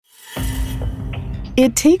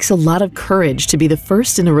It takes a lot of courage to be the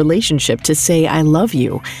first in a relationship to say I love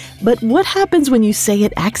you. But what happens when you say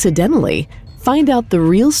it accidentally? Find out the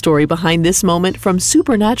real story behind this moment from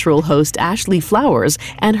Supernatural host Ashley Flowers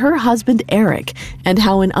and her husband Erik, and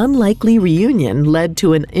how an unlikely reunion led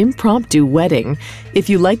to an impromptu wedding. If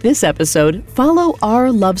you like this episode, follow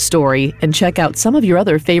our love story and check out some of your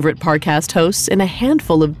other favorite Parcast hosts in a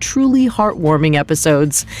handful of truly heartwarming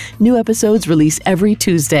episodes. New episodes release every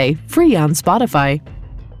Tuesday, free on Spotify.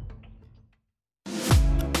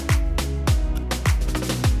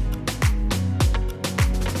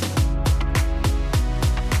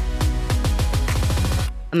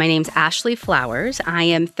 My name's Ashley Flowers. I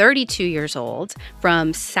am 32 years old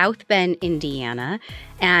from South Bend, Indiana,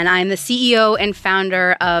 and I'm the CEO and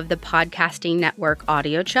founder of the podcasting network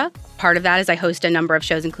AudioChuck. Part of that is I host a number of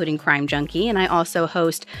shows, including Crime Junkie, and I also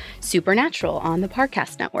host Supernatural on the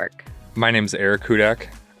Parcast network. My name's Erik.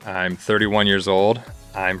 I'm 31 years old.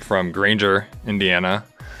 I'm from Granger, Indiana,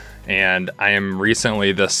 and I am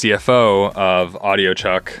recently the CFO of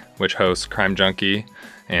AudioChuck, which hosts Crime Junkie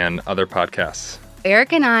and other podcasts.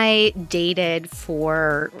 Erik and I dated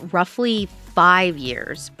for roughly 5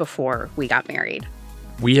 years before we got married.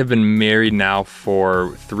 We have been married now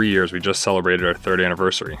for 3 years. We just celebrated our third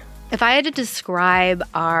anniversary. If I had to describe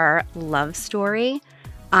our love story,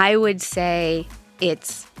 I would say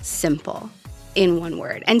it's simple in one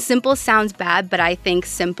word. And simple sounds bad, but I think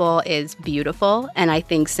simple is beautiful, and I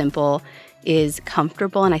think simple is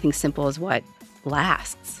comfortable, and I think simple is what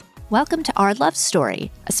lasts. Welcome to Our Love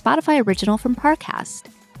Story, a Spotify original from Parcast.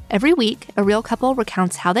 Every week, a real couple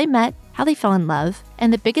recounts how they met, how they fell in love,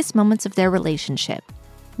 and the biggest moments of their relationship.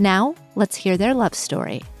 Now, let's hear their love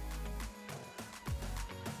story.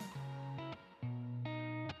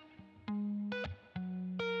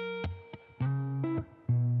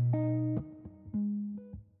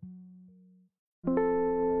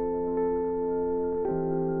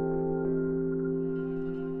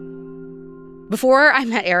 Before I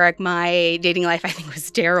met Erik, my dating life, I think, was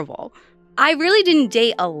terrible. I really didn't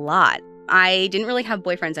date a lot. I didn't really have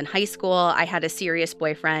boyfriends in high school. I had a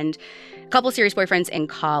couple serious boyfriends in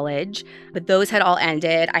college, but those had all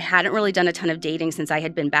ended. I hadn't really done a ton of dating since I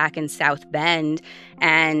had been back in South Bend,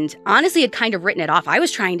 and honestly had kind of written it off. I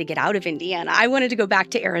was trying to get out of Indiana. I wanted to go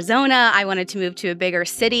back to Arizona. I wanted to move to a bigger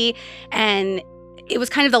city, and it was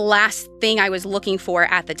kind of the last thing I was looking for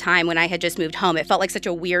at the time when I had just moved home. It felt like such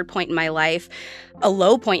a weird point in my life, a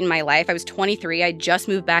low point in my life. I was 23. I just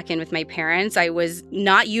moved back in with my parents. I was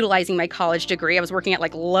not utilizing my college degree. I was working at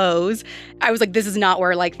Lowe's. I was like, this is not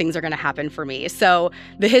where things are going to happen for me. So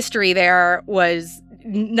the history there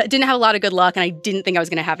didn't have a lot of good luck, and I didn't think I was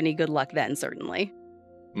going to have any good luck then, certainly.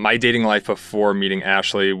 My dating life before meeting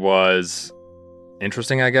Ashley was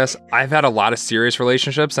interesting, I guess. I've had a lot of serious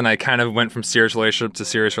relationships, and I kind of went from serious relationship to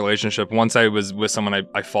serious relationship. Once I was with someone,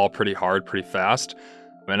 I fall pretty hard, pretty fast.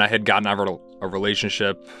 And I had gotten out of a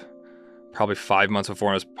relationship probably 5 months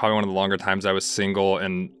before. It was probably one of the longer times I was single.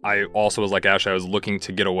 And I also was like Ashley, I was looking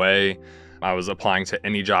to get away. I was applying to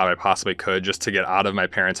any job I possibly could just to get out of my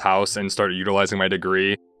parents' house and start utilizing my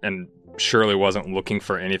degree. And surely wasn't looking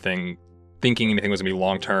for anything, thinking anything was going to be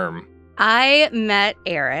long-term. I met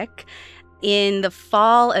Erik in the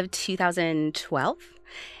fall of 2012.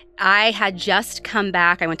 I had just come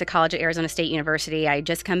back. I went to college at Arizona State University. I had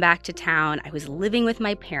just come back to town. I was living with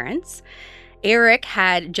my parents. Erik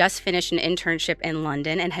had just finished an internship in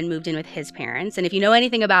London and had moved in with his parents. And if you know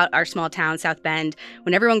anything about our small town, South Bend,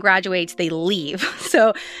 when everyone graduates, they leave.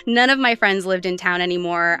 So none of my friends lived in town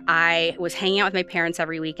anymore. I was hanging out with my parents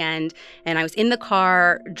every weekend, and I was in the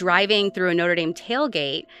car driving through a Notre Dame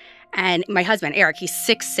tailgate. And my husband, Erik, he's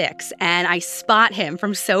 6'6", and I spot him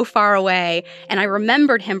from so far away, and I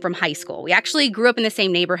remembered him from high school. We actually grew up in the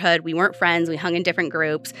same neighborhood. We weren't friends. We hung in different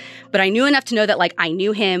groups, but I knew enough to know that, I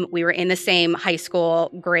knew him. We were in the same high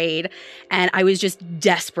school grade, and I was just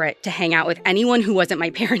desperate to hang out with anyone who wasn't my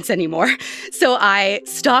parents anymore. So I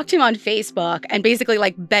stalked him on Facebook and basically,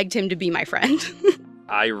 begged him to be my friend.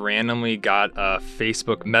 I randomly got a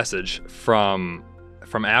Facebook message from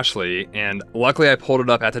Ashley, and luckily I pulled it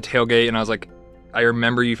up at the tailgate, and I was like, I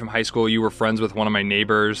remember you from high school. You were friends with one of my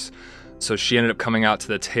neighbors. So she ended up coming out to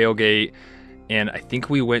the tailgate, and I think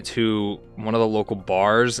we went to one of the local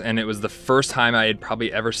bars, and it was the first time I had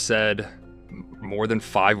probably ever said more than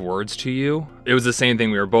 5 words to you. It was the same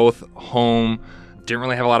thing. We were both home, didn't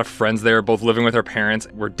really have a lot of friends there, both living with our parents.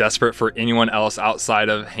 We're desperate for anyone else outside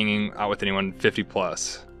of hanging out with anyone 50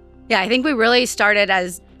 plus. Yeah, I think we really started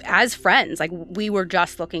as friends. We were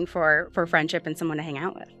just looking for friendship and someone to hang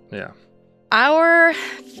out with. Yeah. Our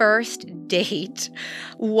first date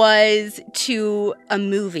was to a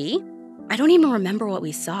movie. I don't even remember what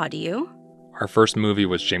we saw. Do you? Our first movie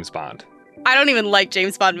was James Bond. I don't even like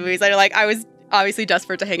James Bond movies. I was obviously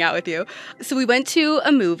desperate to hang out with you. So we went to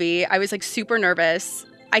a movie. I was like super nervous.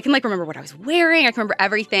 I can like remember what I was wearing. I can remember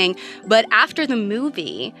everything. But after the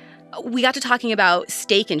movie, we got to talking about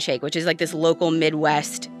Steak and Shake, which is like this local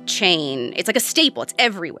Midwest chain. It's like a staple. It's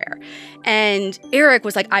everywhere. And Erik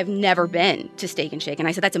was like, I've never been to Steak and Shake. And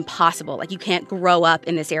I said, that's impossible. Like, you can't grow up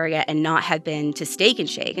in this area and not have been to Steak and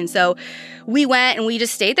Shake. And so we went and we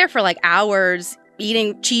just stayed there for like hours,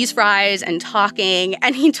 eating cheese fries and talking.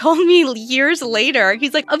 And he told me years later,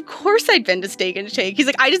 he's like, of course I'd been to Steak and Shake. He's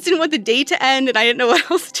like, I just didn't want the day to end and I didn't know what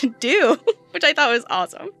else to do, which I thought was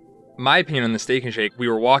awesome. My opinion on the Steak and Shake, we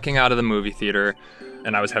were walking out of the movie theater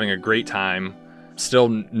and I was having a great time. Still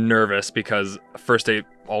nervous because first day,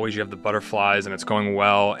 always you have the butterflies and it's going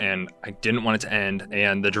well and I didn't want it to end.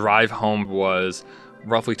 And the drive home was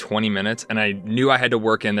roughly 20 minutes and I knew I had to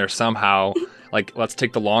work in there somehow. Like, let's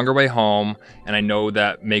take the longer way home. And I know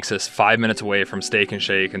that makes us 5 minutes away from Steak and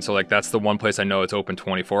Shake. And so like, that's the one place I know it's open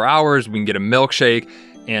 24 hours. We can get a milkshake.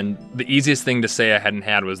 And the easiest thing to say I hadn't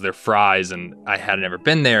had was their fries and I had never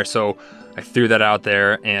been there. So I threw that out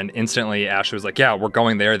there and instantly Ashley was like, yeah, we're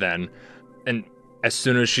going there then. And as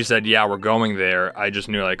soon as she said, yeah, we're going there, I just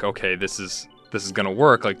knew like, okay, this is going to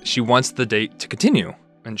work. Like, she wants the date to continue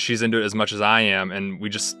and she's into it as much as I am. And we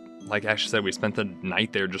just, like Ashley said, we spent the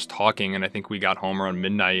night there just talking. And I think we got home around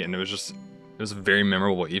midnight and it was a very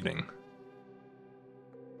memorable evening.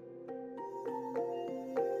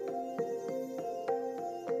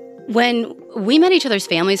 When we met each other's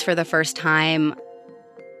families for the first time,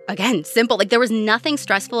 again, simple. Like, there was nothing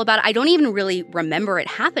stressful about it. I don't even really remember it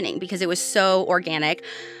happening because it was so organic.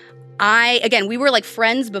 We were like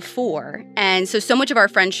friends before. And so much of our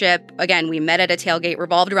friendship, again, we met at a tailgate,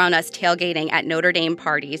 revolved around us tailgating at Notre Dame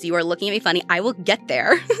parties. You are looking at me funny. I will get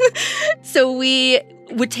there. So we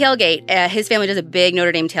would tailgate. His family does a big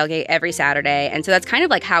Notre Dame tailgate every Saturday. And so that's kind of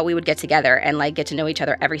like how we would get together and like get to know each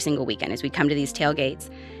other every single weekend as we come to these tailgates.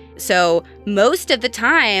 So most of the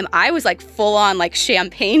time, I was like full on like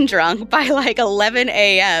champagne drunk by like 11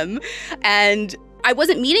 a.m. And I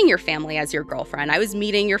wasn't meeting your family as your girlfriend. I was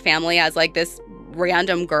meeting your family as like this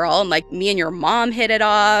random girl. And like me and your mom hit it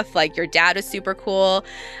off. Like your dad was super cool.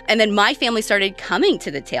 And then my family started coming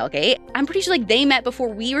to the tailgate. I'm pretty sure like they met before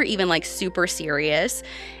we were even like super serious.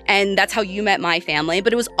 And that's how you met my family.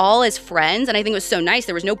 But it was all as friends. And I think it was so nice.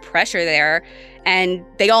 There was no pressure there. And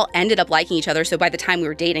they all ended up liking each other. So by the time we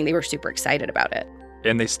were dating, they were super excited about it.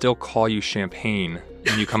 And they still call you Champagne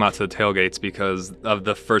when you come out to the tailgates because of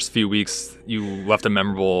the first few weeks, you left a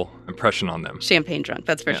memorable impression on them. Champagne drunk,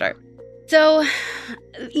 that's for sure. So,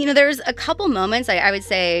 there's a couple moments I would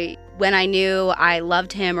say when I knew I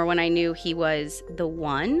loved him or when I knew he was the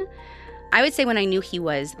one. I would say when I knew he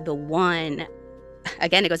was the one,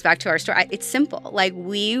 again, it goes back to our story. It's simple. Like,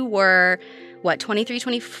 we were 23,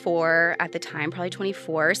 24 at the time, probably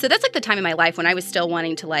 24. So that's like the time in my life when I was still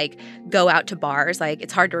wanting to like go out to bars. Like,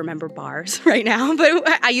 it's hard to remember bars right now, but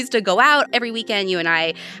I used to go out every weekend. You and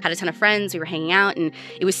I had a ton of friends. We were hanging out and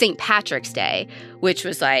it was St. Patrick's Day, which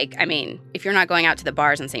was like, I mean, if you're not going out to the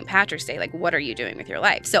bars on St. Patrick's Day, like, what are you doing with your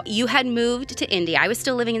life? So you had moved to Indy. I was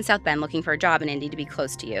still living in South Bend looking for a job in Indy to be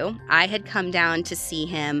close to you. I had come down to see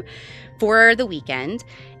him for the weekend.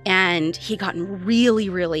 And he'd gotten really,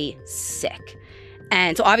 really sick.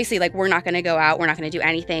 And so obviously, like, we're not going to go out. We're not going to do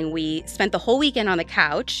anything. We spent the whole weekend on the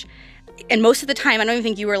couch. And most of the time, I don't even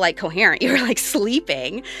think you were, like, coherent. You were, like,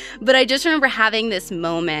 sleeping. But I just remember having this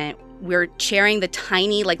moment. We're sharing the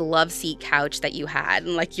tiny, like, love seat couch that you had.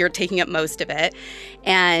 And, like, you're taking up most of it.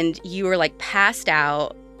 And you were, like, passed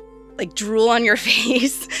out, like, drool on your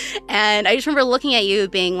face. And I just remember looking at you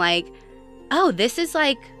being like, oh, this is,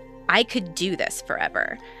 like, I could do this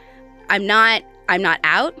forever. I'm not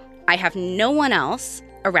out. I have no one else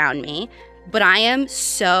around me, but I am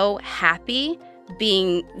so happy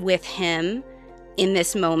being with him in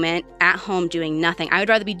this moment at home doing nothing. I would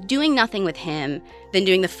rather be doing nothing with him than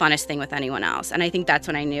doing the funnest thing with anyone else. And I think that's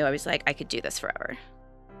when I knew I was like, I could do this forever.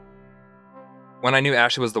 When I knew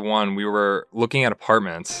Ashley was the one, we were looking at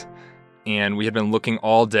apartments and we had been looking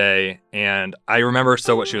all day. And I remember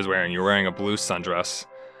still what she was wearing. You were wearing a blue sundress.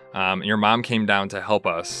 Your mom came down to help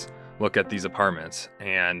us look at these apartments,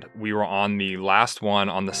 and we were on the last one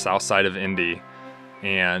on the south side of Indy,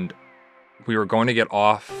 and we were going to get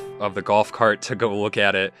off of the golf cart to go look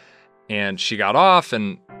at it, and she got off,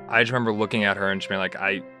 and I just remember looking at her and just being like,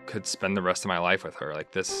 I could spend the rest of my life with her.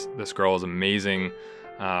 Like, this girl is amazing.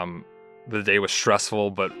 The day was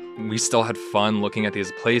stressful, but we still had fun looking at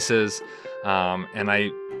these places, and I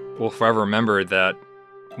will forever remember that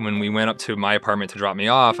when we went up to my apartment to drop me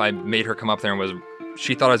off, I made her come up there and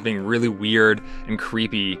she thought I was being really weird and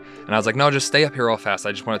creepy. And I was like, no, just stay up here real fast.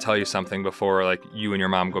 I just want to tell you something before like you and your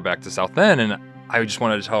mom go back to South Bend. And I just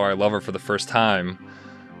wanted to tell her I love her for the first time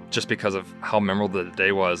just because of how memorable the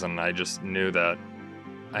day was. And I just knew that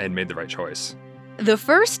I had made the right choice. The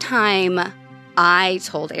first time I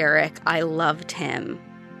told Erik I loved him,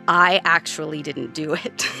 I actually didn't do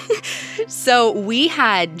it. So we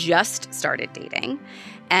had just started dating,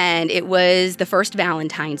 and it was the first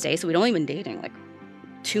Valentine's Day. So we'd only been dating like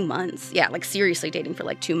 2 months. Yeah, like seriously dating for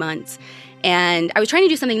like 2 months. And I was trying to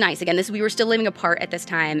do something nice. Again, we were still living apart at this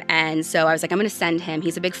time. And so I was like, I'm going to send him.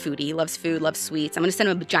 He's a big foodie, loves food, loves sweets. I'm going to send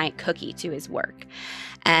him a giant cookie to his work.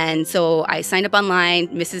 And so I signed up online,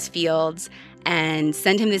 Mrs. Fields, and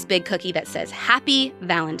send him this big cookie that says, Happy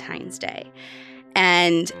Valentine's Day.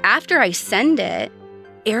 And after I send it,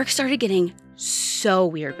 Erik started getting so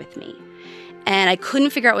weird with me. And I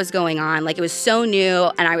couldn't figure out what was going on. Like, it was so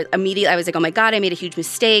new. And I was like, oh my God, I made a huge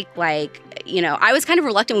mistake. Like, you know, I was kind of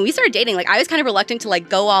reluctant when we started dating. Like, I was kind of reluctant to like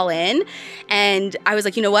go all in. And I was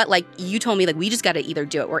like, you know what? Like, you told me like, we just got to either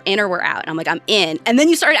do it. We're in or we're out. And I'm like, I'm in. And then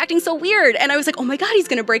you started acting so weird. And I was like, oh my God, he's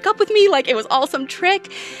going to break up with me. Like, it was all some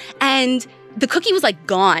trick. And the cookie was like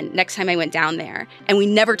gone next time I went down there. And we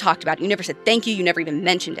never talked about it. You never said thank you. You never even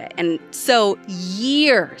mentioned it. And so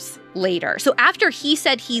years later, so after he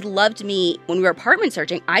said he loved me when we were apartment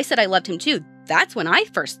searching, I said I loved him too. That's when I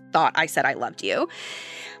first thought I said I loved you.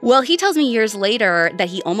 Well, he tells me years later that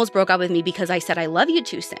he almost broke up with me because I said I love you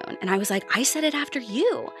too soon. And I was like, I said it after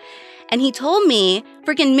you. And he told me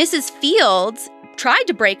freaking Mrs. Fields tried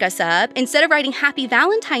to break us up. Instead of writing Happy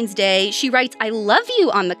Valentine's Day, she writes, I love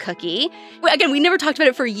you on the cookie. Again, we never talked about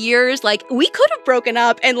it for years. Like, we could have broken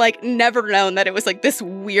up and like never known that it was like this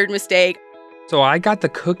weird mistake. So I got the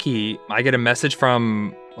cookie. I get a message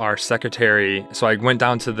from our secretary. So I went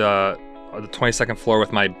down to the 22nd floor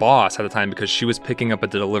with my boss at the time because she was picking up a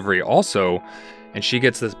delivery also. And she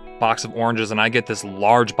gets this box of oranges and I get this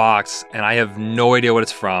large box and I have no idea what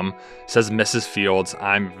it's from. It says Mrs. Fields.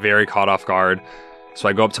 I'm very caught off guard. So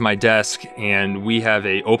I go up to my desk and we have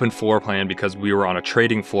a open floor plan because we were on a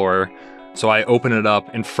trading floor. So I open it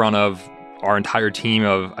up in front of our entire team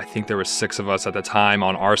of, I think there were 6 of us at the time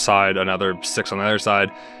on our side, another 6 on the other side.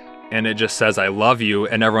 And it just says, I love you.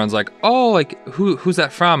 And everyone's like, oh, like who's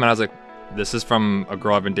that from? And I was like, this is from a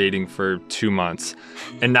girl I've been dating for 2 months.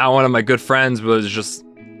 And now one of my good friends was just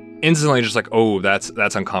instantly just like, oh, that's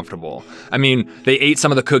uncomfortable. I mean, they ate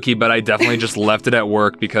some of the cookie, but I definitely just left it at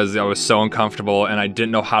work because I was so uncomfortable and I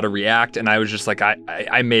didn't know how to react. And I was just like,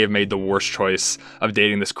 I may have made the worst choice of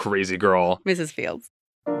dating this crazy girl. Mrs. Fields.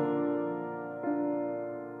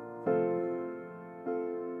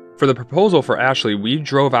 For the proposal for Ashley, we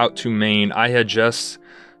drove out to Maine. I had just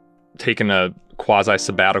taken a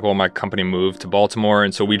quasi-sabbatical. My company moved to Baltimore,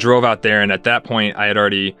 and so we drove out there, and at that point, I had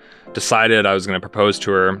already decided I was going to propose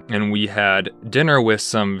to her, and we had dinner with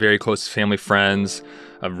some very close family friends,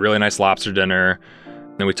 a really nice lobster dinner.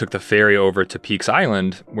 Then we took the ferry over to Peaks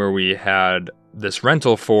Island, where we had this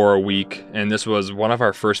rental for a week, and this was one of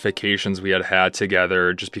our first vacations we had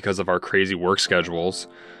together just because of our crazy work schedules.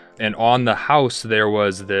 And on the house, there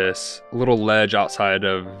was this little ledge outside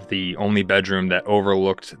of the only bedroom that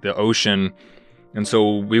overlooked the ocean. And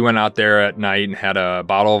so we went out there at night and had a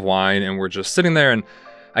bottle of wine, and we're just sitting there. And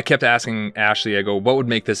I kept asking Ashley, I go, what would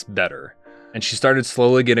make this better? And she started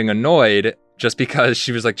slowly getting annoyed just because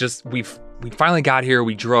she was like, we finally got here.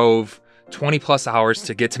 We drove 20 plus hours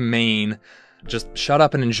to get to Maine. Just shut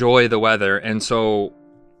up and enjoy the weather. And so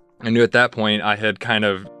I knew at that point I had kind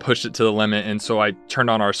of pushed it to the limit. And so I turned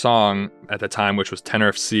on our song at the time, which was Tenor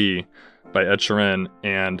of C by Ed Sheeran.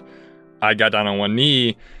 And I got down on one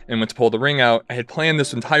knee and went to pull the ring out. I had planned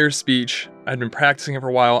this entire speech. I'd been practicing it for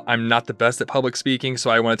a while. I'm not the best at public speaking,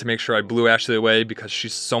 so I wanted to make sure I blew Ashley away because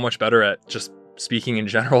she's so much better at just speaking in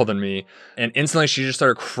general than me. And instantly she just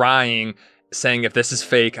started crying, saying, if this is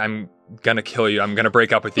fake, I'm gonna kill you. I'm gonna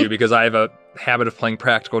break up with you because I have a habit of playing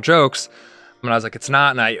practical jokes. And I was like, it's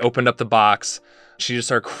not. And I opened up the box. She just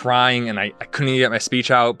started crying and I couldn't even get my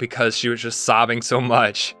speech out because she was just sobbing so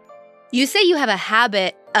much. You say you have a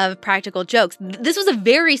habit of practical jokes. This was a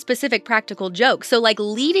very specific practical joke. So like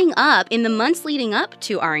leading up, in the months leading up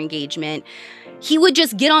to our engagement, he would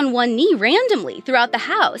just get on one knee randomly throughout the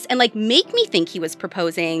house and like make me think he was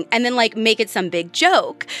proposing and then like make it some big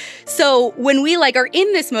joke. So when we like are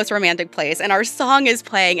in this most romantic place and our song is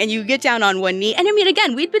playing and you get down on one knee, and I mean,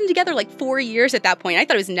 again, we'd been together like 4 years at that point. I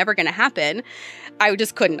thought it was never going to happen. I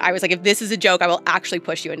just couldn't. I was like, if this is a joke, I will actually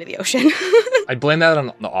push you into the ocean. I blame that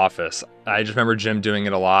on The Office. I just remember Jim doing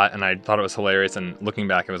it a lot and I thought it was hilarious. And looking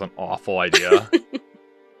back, it was an awful idea.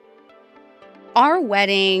 Our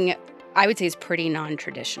wedding, I would say, is pretty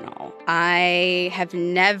non-traditional. I have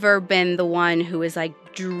never been the one who is like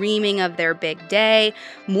dreaming of their big day.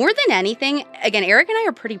 More than anything, again, Erik and I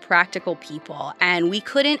are pretty practical people, and we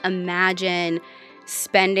couldn't imagine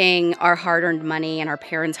spending our hard-earned money and our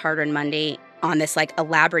parents' hard-earned money on this like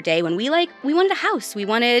elaborate day when we wanted a house. We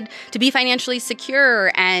wanted to be financially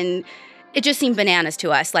secure, and it just seemed bananas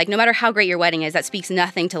to us. Like, no matter how great your wedding is, that speaks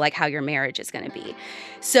nothing to like how your marriage is going to be.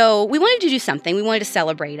 So we wanted to do something. We wanted to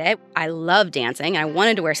celebrate it. I love dancing, and I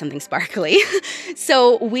wanted to wear something sparkly.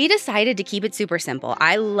 So we decided to keep it super simple.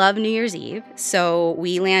 I love New Year's Eve. So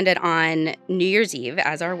we landed on New Year's Eve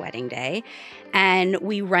as our wedding day, and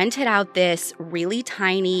we rented out this really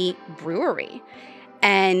tiny brewery.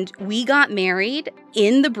 And we got married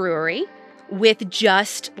in the brewery with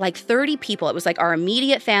just like 30 people. It was like our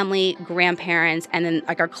immediate family, grandparents, and then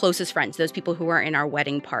like our closest friends, those people who were in our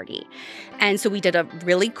wedding party. And so we did a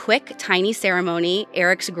really quick, tiny ceremony.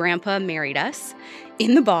 Erik's grandpa married us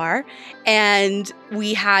in the bar, and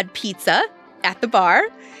we had pizza at the bar.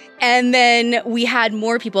 And then we had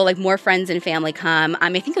more people, like more friends and family come.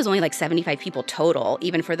 I think it was only like 75 people total,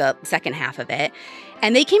 even for the second half of it.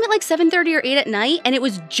 And they came at like 7:30 or 8 at night, and it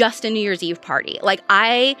was just a New Year's Eve party. Like,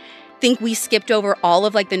 I think we skipped over all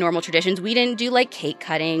of like the normal traditions. We didn't do like cake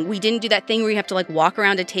cutting. We didn't do that thing where you have to like walk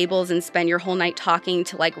around to tables and spend your whole night talking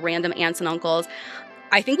to like random aunts and uncles.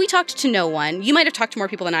 I think we talked to no one. You might have talked to more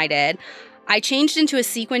people than I did. I changed into a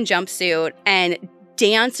sequin jumpsuit and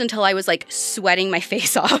danced until I was like sweating my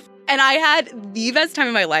face off. And I had the best time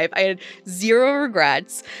of my life. I had zero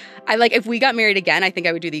regrets. If we got married again, I think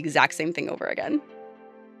I would do the exact same thing over again.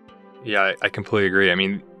 Yeah, I completely agree. I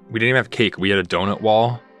mean, we didn't even have cake. We had a donut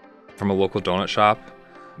wall from a local donut shop.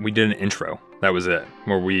 We did an intro. That was it,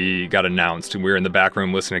 where we got announced. We were in the back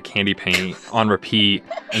room listening to Candy Paint on repeat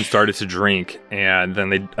and started to drink. And then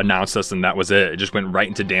they announced us, and that was it. It just went right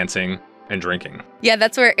into dancing and drinking. Yeah,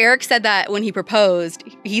 that's where Erik said that when he proposed.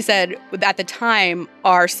 He said at the time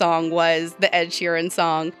our song was the Ed Sheeran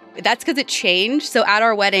song. That's because it changed. So at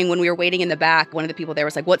our wedding, when we were waiting in the back, one of the people there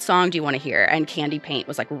was like, "What song do you want to hear?" And Candy Paint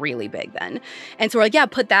was like really big then. And so we're like, "Yeah,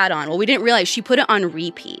 put that on." Well, we didn't realize she put it on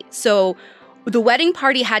repeat. So the wedding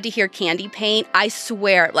party had to hear Candy Paint. I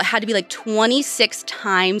swear, it had to be like 26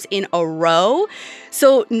 times in a row.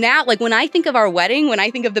 So now, like, when I think of our wedding, when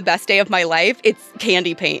I think of the best day of my life, it's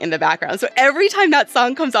Candy Paint in the background. So every time that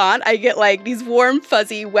song comes on, I get like these warm,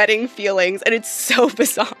 fuzzy wedding feelings, and it's so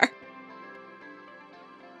bizarre.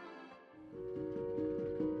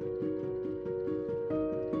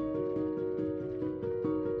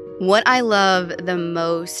 What I love the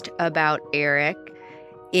most about Erik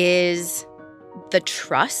is the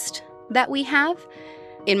trust that we have.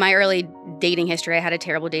 In my early dating history, I had a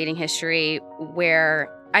terrible dating history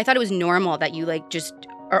where I thought it was normal that you like just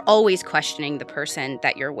are always questioning the person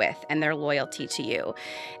that you're with and their loyalty to you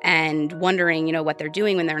and wondering, what they're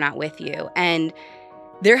doing when they're not with you. And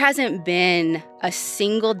there hasn't been a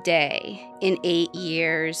single day in 8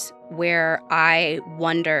 years where I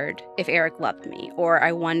wondered if Erik loved me, or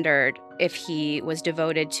I wondered if he was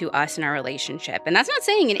devoted to us in our relationship. And that's not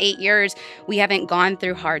saying in 8 years we haven't gone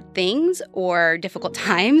through hard things or difficult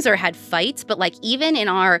times or had fights, but like even in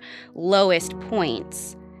our lowest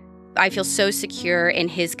points, I feel so secure in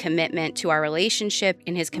his commitment to our relationship,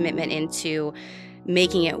 in his commitment into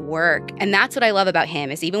making it work. And that's what I love about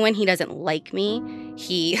him, is even when he doesn't like me,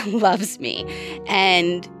 he loves me.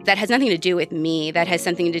 And that has nothing to do with me. That has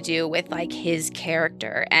something to do with like his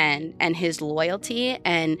character and his loyalty.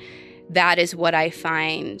 And that is what I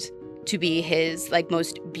find to be his like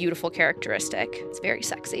most beautiful characteristic. It's very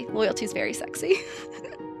sexy. Loyalty is very sexy.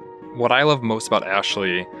 What I love most about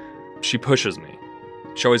Ashley, she pushes me.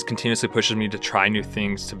 She always continuously pushes me to try new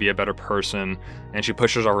things, to be a better person, and she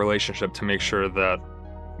pushes our relationship to make sure that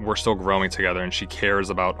we're still growing together, and she cares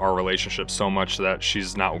about our relationship so much that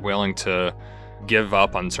she's not willing to give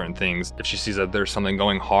up on certain things. If she sees that there's something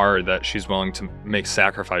going hard, that she's willing to make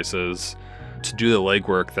sacrifices to do the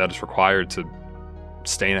legwork that is required to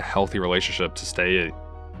stay in a healthy relationship, to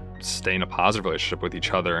stay in a positive relationship with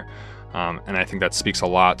each other. And I think that speaks a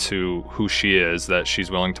lot to who she is, that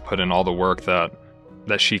she's willing to put in all the work that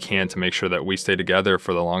she can to make sure that we stay together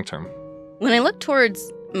for the long term. When I look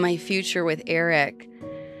towards my future with Erik,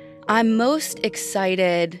 I'm most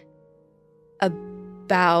excited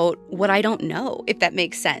about what I don't know, if that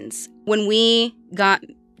makes sense. When we got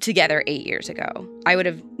together 8 years ago, I would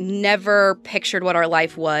have never pictured what our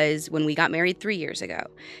life was when we got married 3 years ago.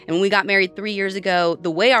 And when we got married 3 years ago,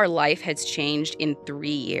 the way our life has changed in 3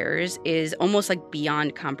 years is almost like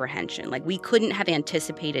beyond comprehension. Like, we couldn't have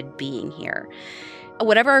anticipated being here.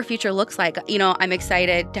 whatever our future looks like, I'm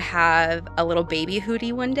excited to have a little baby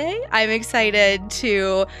hootie one day. I'm excited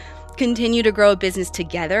to continue to grow a business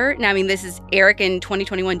together. Now, this is Erik in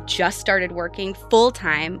 2021 just started working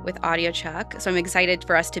full-time with AudioChuck. So I'm excited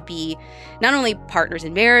for us to be not only partners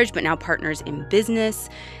in marriage, but now partners in business.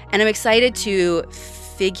 And I'm excited to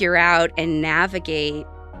figure out and navigate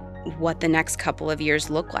what the next couple of years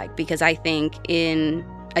look like, because I think in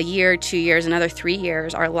a year, 2 years, another 3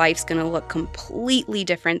 years, our life's going to look completely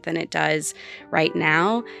different than it does right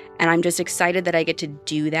now. And I'm just excited that I get to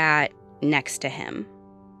do that next to him.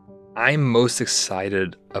 I'm most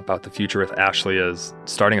excited about the future with Ashley is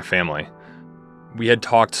starting a family. We had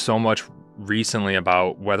talked so much recently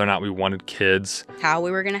about whether or not we wanted kids. How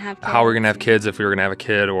we were going to have kids, if we were going to have a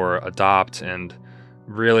kid or adopt. And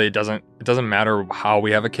really, it doesn't matter how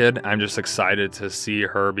we have a kid. I'm just excited to see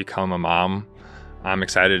her become a mom. I'm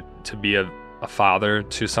excited to be a father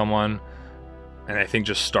to someone. And I think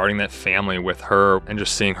just starting that family with her and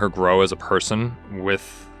just seeing her grow as a person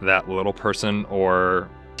with that little person or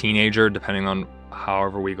teenager, depending on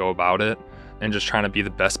however we go about it, and just trying to be the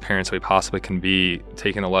best parents we possibly can be,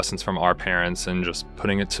 taking the lessons from our parents and just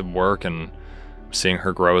putting it to work and seeing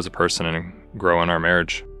her grow as a person and grow in our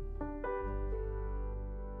marriage.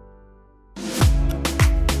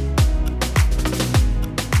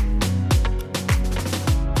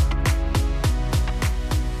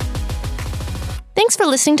 Thanks for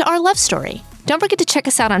listening to our love story. Don't forget to check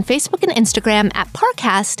us out on Facebook and Instagram at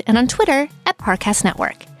Parcast and on Twitter at Parcast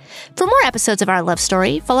Network. For more episodes of our love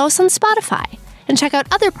story, follow us on Spotify and check out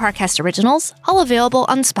other Parcast originals, all available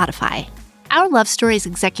on Spotify. Our love story is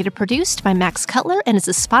executive produced by Max Cutler and is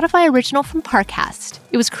a Spotify original from Parcast.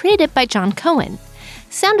 It was created by John Cohen.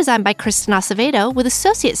 Sound design by Kristen Acevedo with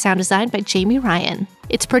associate sound design by Jamie Ryan.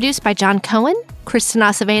 It's produced by John Cohen, Kristen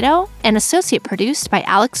Acevedo, and associate produced by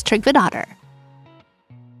Alex Trigvedottir.